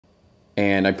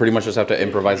And I pretty much just have to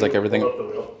improvise like everything. Pull up the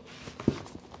wheel.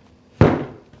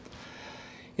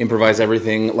 Improvise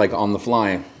everything like on the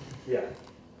fly. Yeah.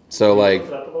 So like.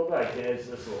 Lift it up a little bit. I can edge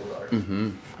this a little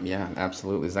dark. Yeah,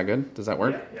 absolutely. Is that good? Does that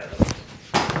work? Yeah.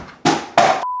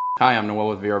 Hi, I'm Noel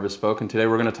with VR Bespoke, and today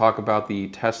we're going to talk about the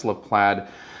Tesla Plaid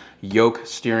yoke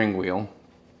steering wheel.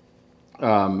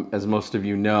 As most of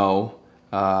you know,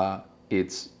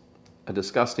 it's a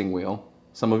disgusting wheel.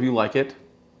 Some of you like it,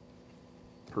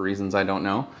 for reasons I don't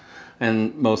know,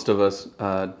 and most of us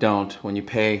don't. When you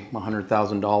pay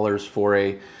 $100,000 for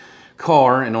a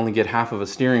car and only get half of a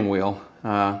steering wheel,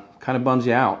 kind of bums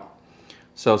you out.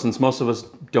 So since most of us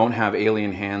don't have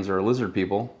alien hands or lizard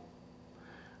people,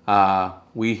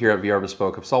 we here at VR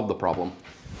Bespoke have solved the problem.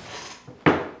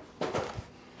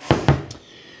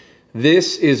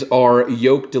 This is our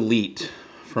yoke delete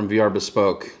from VR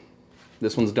Bespoke.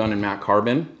 This one's done in matte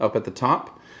carbon up at the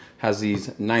top. Has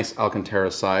these nice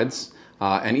Alcantara sides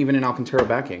and even an Alcantara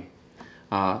backing.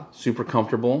 Super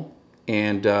comfortable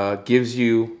and gives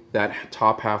you that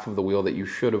top half of the wheel that you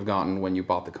should have gotten when you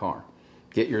bought the car.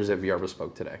 Get yours at VR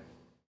Bespoke today.